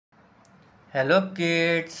Hello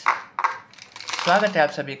kids, स्वागत है आप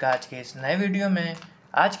सभी का आज के इस नए वीडियो में।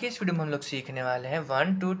 आज के इस वीडियो में हम लोग सीखने वाले हैं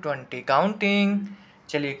 1 to 20 काउंटिंग।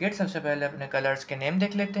 चलिए किड्स, सबसे पहले अपने कलर्स के नेम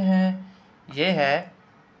देख लेते हैं। ये है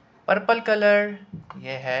पर्पल कलर,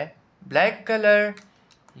 ये है ब्लैक कलर,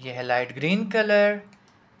 ये है लाइट ग्रीन कलर,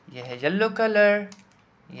 ये है येलो कलर,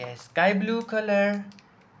 ये है स्काई ब्लू कलर,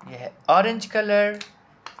 ये है ऑरेंज कलर,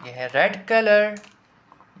 ये है रेड कलर,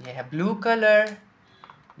 ये है ब्लू कलर,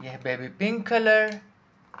 यह है बेबी पिंक कलर,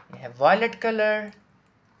 यह है वायलेट कलर,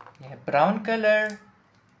 यह है ब्राउन कलर,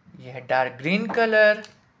 यह है डार्क ग्रीन कलर,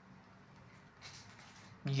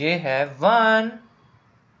 ये है वन,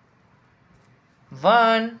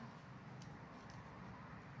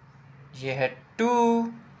 ये है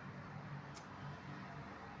टू,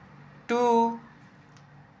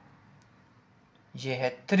 ये है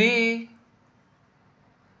थ्री,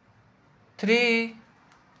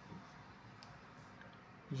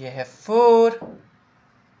 ये है फोर,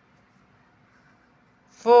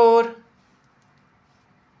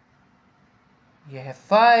 ये है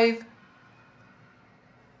फाइव,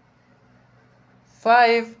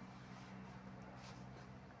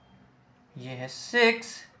 ये है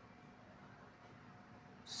सिक्स,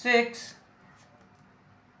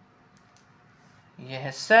 ये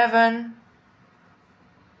है सेवन,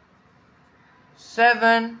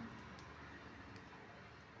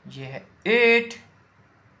 ये है एट,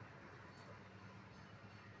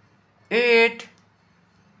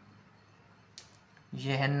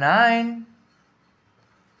 ये है नाइन,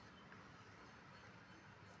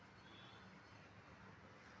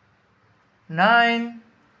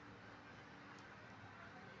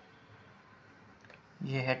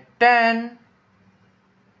 ये है 10,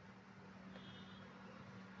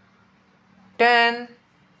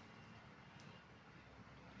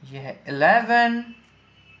 ये है 11,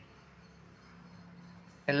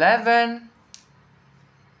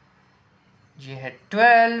 ये है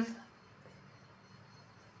 12,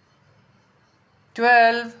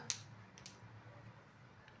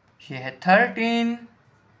 ये है 13,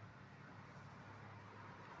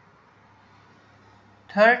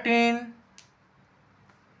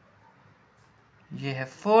 ये है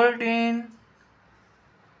 14,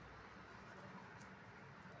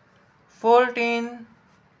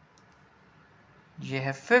 ये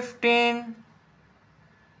है 15,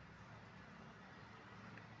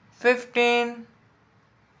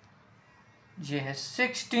 ये है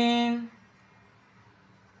 16,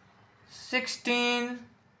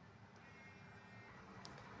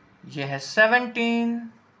 ये है 17,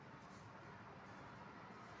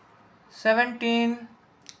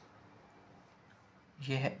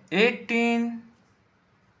 ये है 18,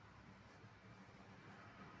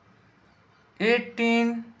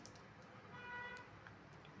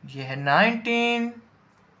 ये है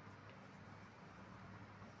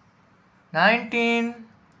 19,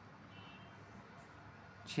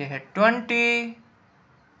 ये है 20,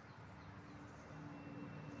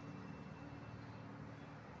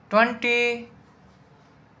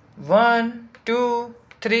 1, 2,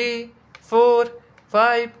 3, 4,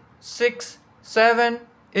 5, 6, 7,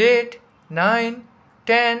 8, 9,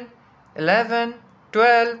 10, 11,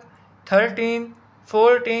 12, 13,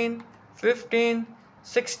 14, 15,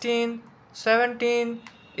 16, 17,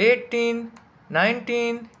 18,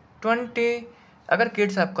 19, 20। अगर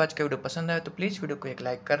किड्स आपको आज का वीडियो पसंद आए तो प्लीज़ वीडियो को एक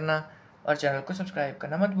लाइक करना और चैनल को सब्सक्राइब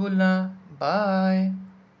करना मत भूलना। बाय।